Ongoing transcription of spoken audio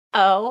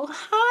Oh,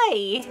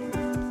 hi!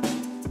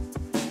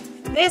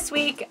 This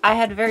week I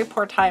had very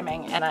poor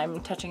timing and I'm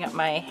touching up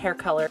my hair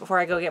color before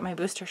I go get my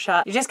booster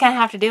shot. You just kind of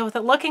have to deal with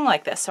it looking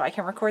like this so I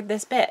can record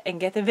this bit and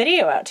get the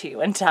video out to you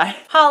in time.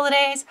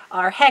 Holidays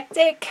are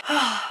hectic.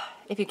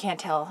 If you can't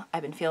tell,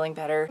 I've been feeling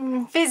better.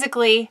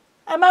 Physically,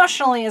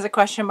 emotionally is a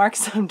question mark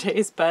some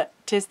days, but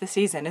 'tis the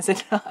season, is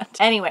it not?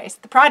 Anyways,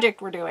 the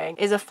project we're doing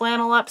is a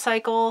flannel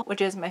upcycle,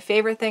 which is my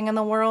favorite thing in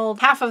the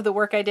world. Half of the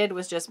work I did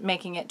was just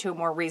making it to a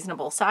more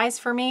reasonable size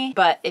for me,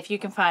 but if you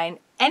can find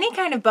any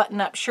kind of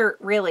button-up shirt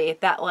really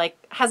that like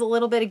has a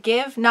little bit of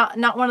give, not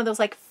one of those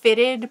like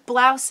fitted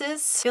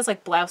blouses. Feels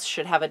like blouse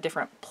should have a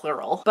different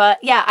plural.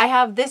 But yeah, I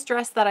have this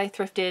dress that I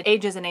thrifted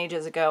ages and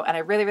ages ago and I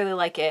really, really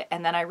like it.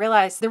 And then I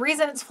realized the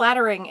reason it's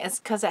flattering is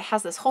because it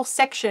has this whole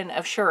section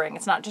of shirring.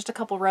 It's not just a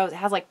couple rows, it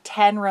has like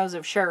 10 rows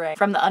of shirring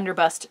from the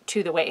underbust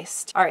to the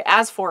waist. All right,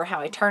 as for how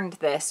I turned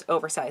this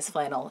oversized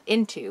flannel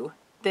into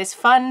this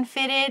fun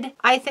fitted,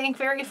 I think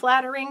very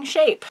flattering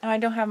shape. Now I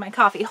don't have my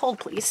coffee. Hold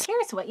please.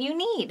 Here's what you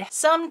need.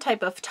 Some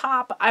type of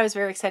top. I was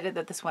very excited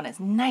that this one is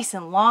nice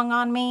and long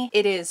on me.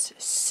 It is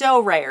so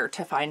rare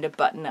to find a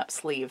button-up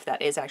sleeve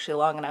that is actually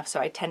long enough, so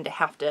I tend to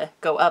have to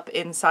go up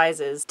in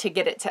sizes to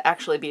get it to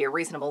actually be a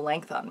reasonable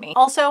length on me.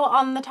 Also,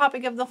 on the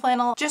topic of the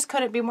flannel, just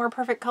couldn't be more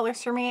perfect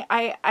colors for me.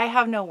 I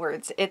have no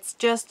words. It's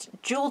just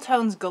jewel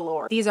tones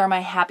galore. These are my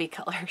happy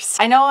colors.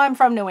 I know I'm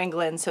from New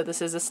England, so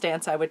this is a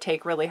stance I would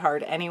take really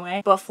hard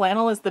anyway, but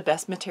flannel is the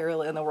best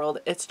material in the world.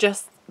 It's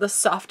just the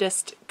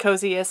softest,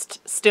 coziest,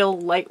 still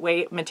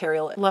lightweight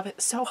material. I love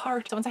it so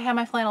hard. So once I have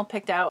my flannel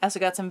picked out, I also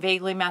got some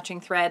vaguely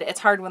matching thread. It's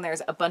hard when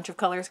there's a bunch of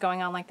colors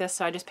going on like this,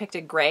 so I just picked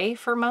a gray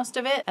for most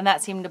of it, and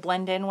that seemed to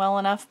blend in well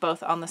enough,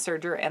 both on the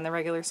serger and the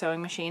regular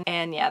sewing machine.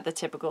 And yeah, the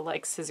typical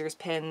like scissors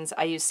pins.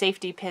 I use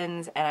safety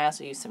pins, and I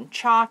also use some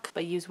chalk,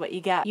 but use what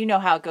you got. You know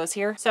how it goes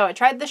here. So I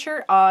tried the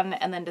shirt on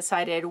and then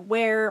decided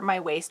where my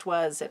waist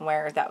was and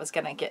where that was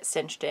gonna get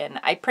cinched in.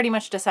 I pretty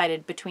much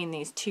decided between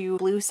these two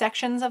blue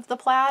sections of the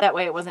plaid. That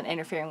way it wasn't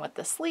interfering with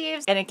the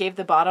sleeves, and it gave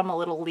the bottom a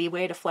little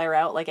leeway to flare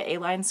out like an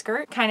A-line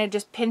skirt. Kind of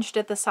just pinched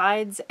at the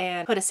sides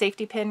and put a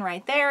safety pin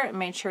right there and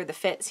made sure the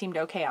fit seemed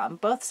okay on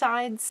both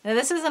sides. Now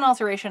this is an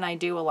alteration I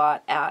do a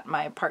lot at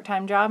my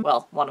part-time job.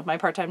 Well, one of my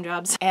part-time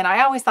jobs. And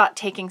I always thought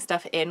taking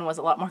stuff in was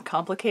a lot more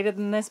complicated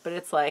than this, but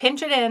it's like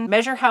pinch it in,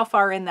 measure how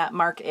far in that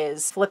mark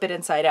is, flip it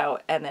inside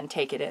out, and then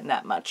take it in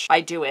that much.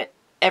 I do it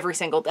every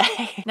single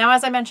day. Now,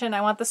 as I mentioned,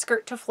 I want the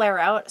skirt to flare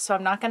out, so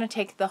I'm not going to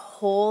take the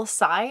whole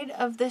side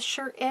of this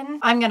shirt in.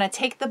 I'm going to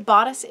take the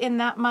bodice in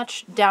that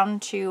much down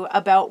to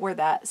about where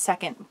that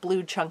second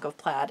blue chunk of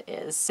plaid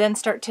is. Then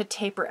start to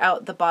taper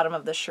out the bottom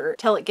of the shirt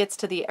till it gets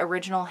to the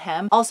original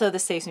hem. Also,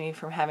 this saves me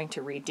from having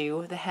to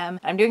redo the hem.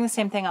 I'm doing the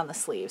same thing on the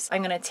sleeves.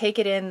 I'm going to take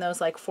it in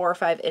those like 4 or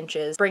 5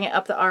 inches, bring it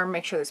up the arm,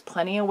 make sure there's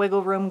plenty of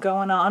wiggle room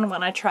going on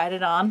when I tried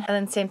it on, and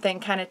then same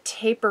thing, kind of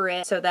taper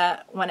it so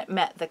that when it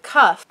met the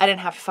cuff, I didn't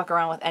have to fuck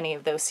around with any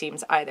of those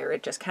seams either.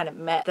 It just kind of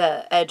met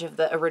the edge of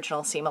the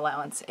original seam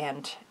allowance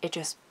and it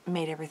just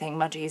made everything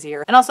much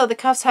easier. And also the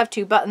cuffs have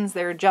 2 buttons.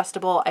 They're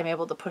adjustable. I'm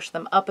able to push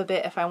them up a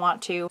bit if I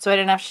want to, so I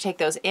didn't have to take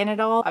those in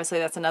at all. Obviously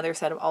that's another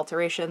set of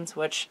alterations,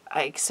 which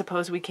I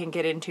suppose we can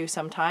get into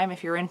sometime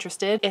if you're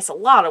interested. It's a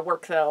lot of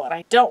work though, and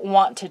I don't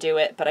want to do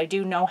it, but I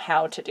do know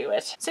how to do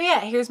it. So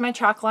yeah, here's my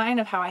chalk line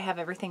of how I have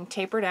everything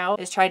tapered out.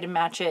 I just tried to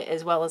match it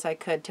as well as I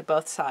could to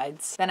both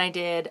sides. Then I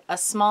did a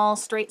small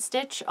straight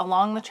stitch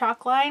along the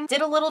chalk line.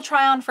 Did a little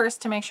try on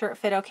first to make sure it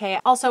fit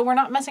okay. Also, we're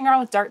not messing around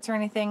with darts or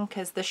anything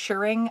because the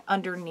shirring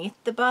underneath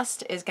the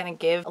bust is going to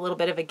give a little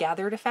bit of a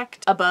gathered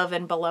effect above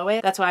and below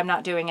it. That's why I'm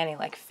not doing any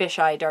like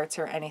fisheye darts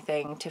or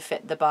anything to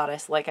fit the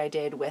bodice like I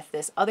did with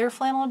this other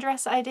flannel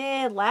dress I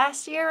did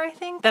last year, I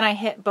think. Then I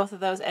hit both of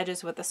those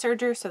edges with the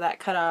serger, so that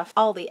cut off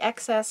all the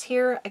excess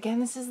here. Again,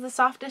 this is the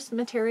softest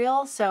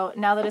material, so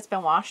now that it's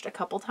been washed a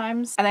couple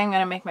times, I think I'm going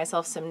to make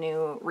myself some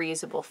new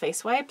reusable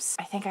face wipes.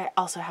 I think I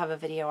also have a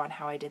video on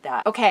how I did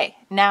that. Okay,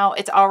 now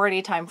it's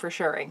already time for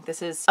shirring.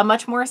 This is a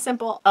much more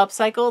simple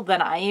upcycle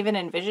than I even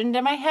envisioned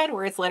in my head,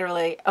 where it's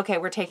literally, okay,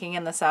 we're taking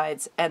in the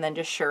sides and then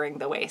just shirring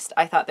the waist.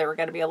 I thought there were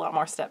going to be a lot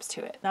more steps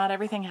to it. Not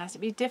everything has to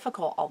be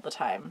difficult all the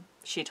time,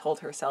 she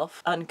told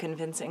herself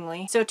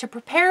unconvincingly. So to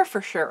prepare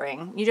for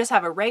shirring, you just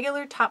have a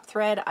regular top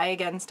thread. I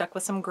again stuck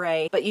with some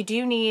gray, but you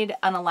do need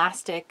an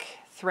elastic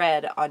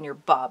thread on your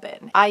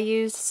bobbin. I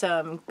used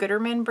some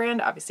Gooderman brand.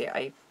 Obviously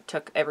I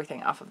took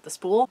everything off of the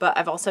spool, but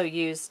I've also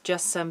used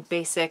just some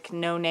basic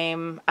no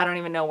name. I don't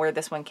even know where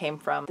this one came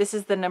from. This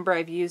is the number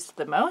I've used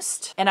the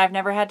most, and I've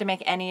never had to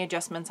make any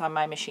adjustments on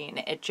my machine.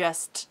 It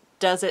just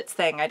does its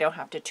thing. I don't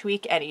have to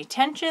tweak any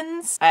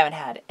tensions. I haven't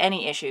had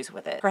any issues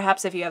with it.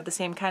 Perhaps if you have the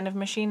same kind of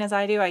machine as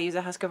I do, I use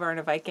a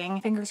Husqvarna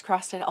Viking. Fingers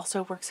crossed it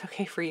also works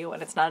okay for you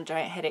and it's not a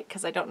giant headache,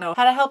 because I don't know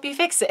how to help you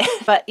fix it.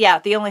 But yeah,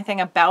 the only thing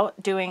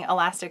about doing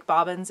elastic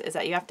bobbins is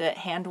that you have to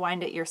hand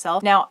wind it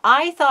yourself. Now,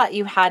 I thought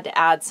you had to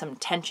add some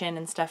tension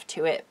and stuff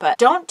to it, but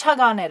don't tug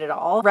on it at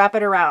all. Wrap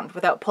it around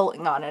without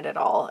pulling on it at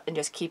all and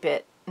just keep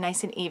it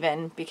nice and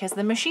even because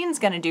the machine's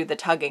gonna do the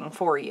tugging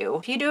for you.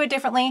 If you do it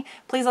differently,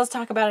 please let's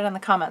talk about it in the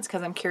comments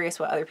because I'm curious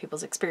what other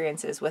people's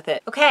experience is with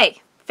it.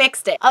 Okay.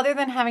 Fixed it. Other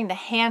than having to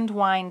hand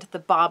wind the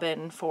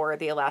bobbin for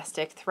the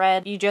elastic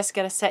thread, you just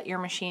gotta set your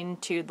machine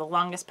to the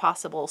longest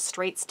possible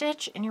straight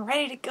stitch and you're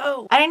ready to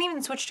go. I didn't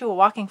even switch to a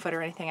walking foot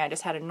or anything. I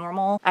just had a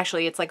normal,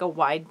 actually it's like a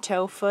wide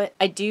toe foot.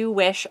 I do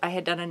wish I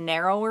had done a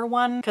narrower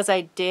one because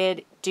I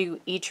did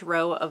do each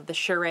row of the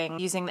shirring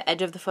using the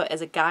edge of the foot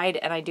as a guide,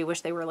 and I do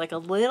wish they were like a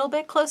little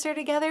bit closer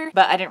together,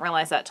 but I didn't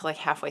realize that till like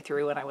halfway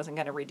through and I wasn't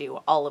going to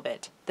redo all of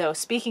it. Though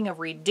speaking of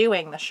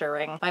redoing the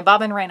shirring, my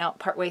bobbin ran out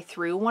partway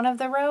through one of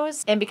the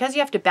rows, and because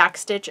you have to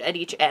backstitch at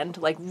each end,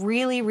 like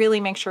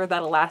really make sure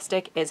that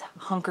elastic is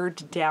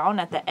hunkered down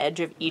at the edge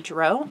of each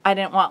row. I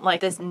didn't want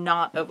like this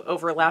knot of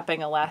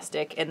overlapping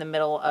elastic in the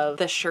middle of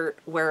the shirt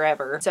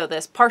wherever. So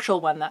this partial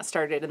one that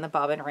started and the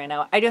bobbin ran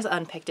out, I just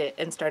unpicked it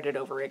and started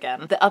over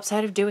again. The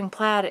upside of doing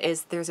plaid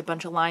is there's a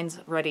bunch of lines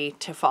ready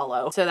to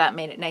follow, so that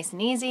made it nice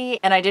and easy,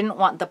 and I didn't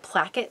want the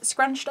placket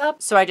scrunched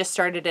up, so I just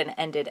started and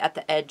ended at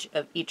the edge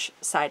of each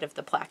side of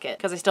the placket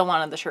because I still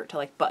wanted the shirt to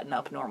like button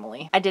up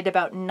normally. I did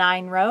about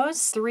 9 rows,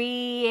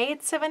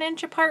 3/8 of an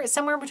inch apart,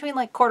 somewhere between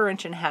like 1/4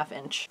 inch and 1/2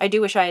 inch. I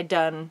do wish I had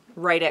done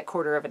right at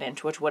 1/4 of an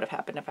inch, which would have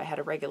happened if I had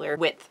a regular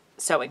width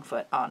sewing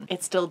foot on.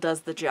 It still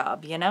does the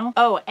job, you know?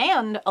 Oh,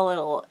 and a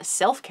little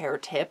self-care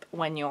tip: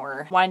 when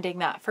you're winding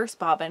that first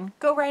bobbin,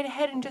 go right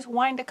ahead and just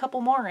wind a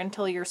couple more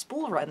until your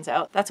spool runs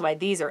out. That's why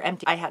these are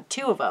empty. I had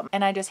 2 of them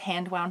and I just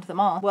hand wound them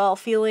all while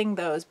feeling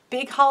those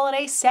big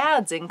holiday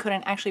sads and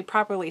couldn't actually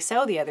properly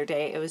sew the other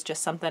day. It was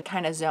just something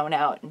kind of zone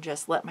out and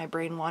just let my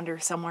brain wander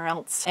somewhere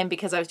else. And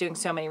because I was doing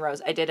so many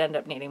rows, I did end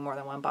up needing more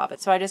than one bobbin.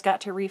 So I just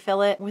got to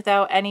refill it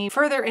without any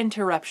further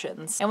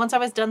interruptions. And once I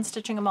was done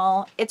stitching them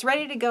all, it's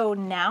ready to go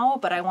now,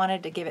 but I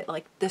wanted to give it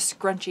like the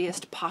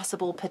scrunchiest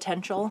possible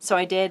potential. So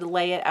I did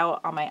lay it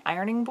out on my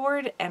ironing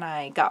board and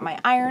I got my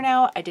iron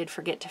out. I did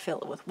forget to fill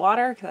it with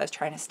water because I was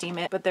trying to steam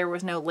it, but there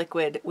was no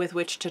liquid with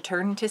which to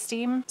turn to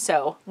steam.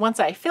 So once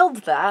I filled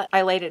that,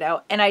 I laid it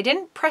out and I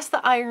didn't press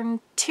the iron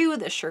to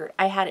the shirt.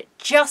 I had it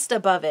just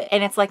above it,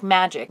 and it's like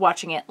magic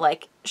watching it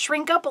like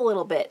shrink up a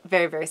little bit.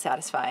 Very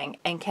satisfying.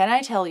 And can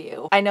I tell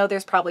you, I know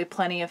there's probably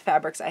plenty of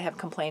fabrics I have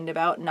complained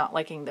about not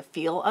liking the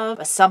feel of,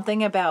 but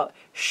something about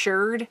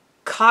shirred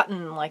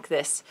cotton like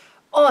this,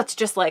 oh, it's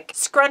just like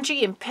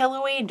scrunchy and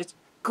pillowy and just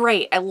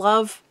great. I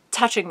love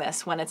touching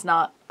this when it's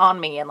not on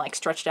me and like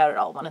stretched out at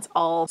all, when it's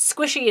all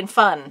squishy and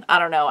fun. I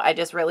don't know, I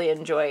just really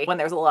enjoy when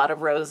there's a lot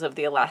of rows of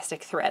the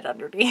elastic thread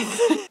underneath.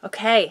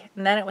 Okay,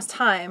 and then it was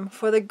time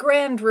for the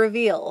grand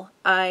reveal.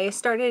 I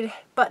started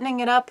buttoning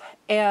it up,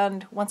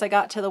 and once I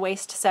got to the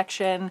waist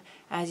section,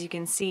 as you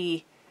can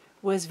see,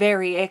 was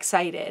very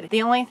excited.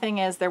 The only thing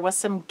is there was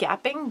some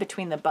gapping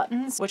between the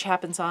buttons, which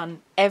happens on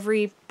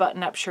every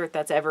button-up shirt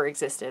that's ever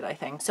existed, I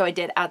think. So I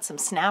did add some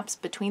snaps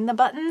between the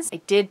buttons.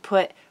 I did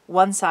put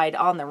one side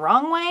on the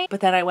wrong way, but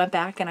then I went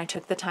back and I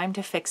took the time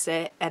to fix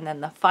it, and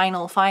then the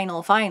final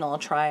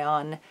try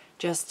on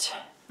just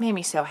made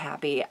me so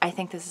happy. I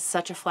think this is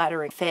such a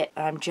flattering fit.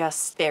 I'm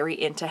just very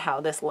into how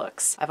this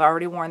looks. I've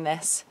already worn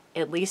this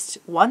at least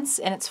once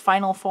in its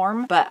final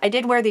form, but I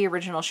did wear the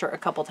original shirt a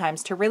couple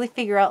times to really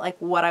figure out like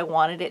what I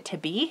wanted it to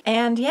be.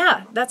 And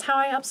yeah, that's how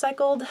I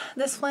upcycled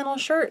this flannel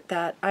shirt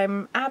that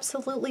I'm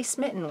absolutely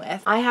smitten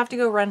with. I have to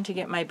go run to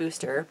get my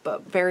booster,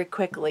 but very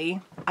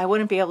quickly, I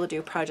wouldn't be able to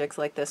do projects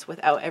like this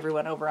without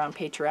everyone over on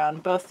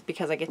Patreon, both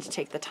because I get to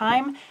take the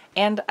time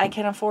and I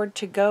can afford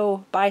to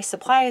go buy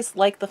supplies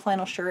like the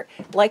flannel shirt,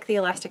 like the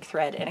elastic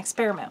thread, and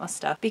experiment with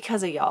stuff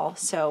because of y'all.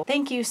 So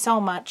thank you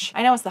so much.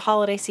 I know it's the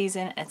holiday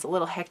season and it's a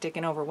little hectic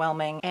and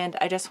overwhelming, and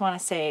I just want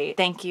to say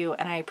thank you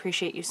and I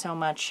appreciate you so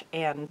much,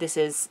 and this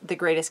is the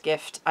greatest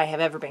gift I have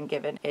ever been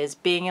given, is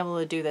being able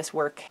to do this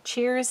work.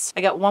 Cheers.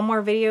 I got one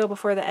more video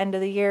before the end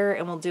of the year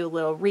and we'll do a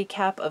little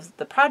recap of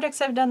the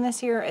projects I've done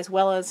this year as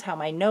well as how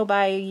my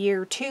no-buy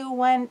year 2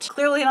 went.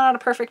 Clearly not a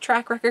perfect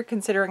track record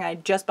considering I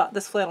just bought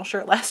this flannel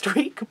shirt last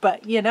week,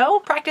 but you know,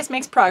 practice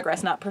makes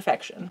progress, not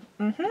perfection.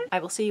 I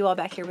will see you all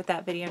back here with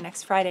that video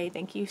next Friday.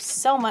 Thank you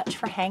so much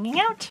for hanging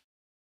out.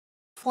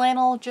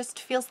 Flannel just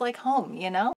feels like home, you know?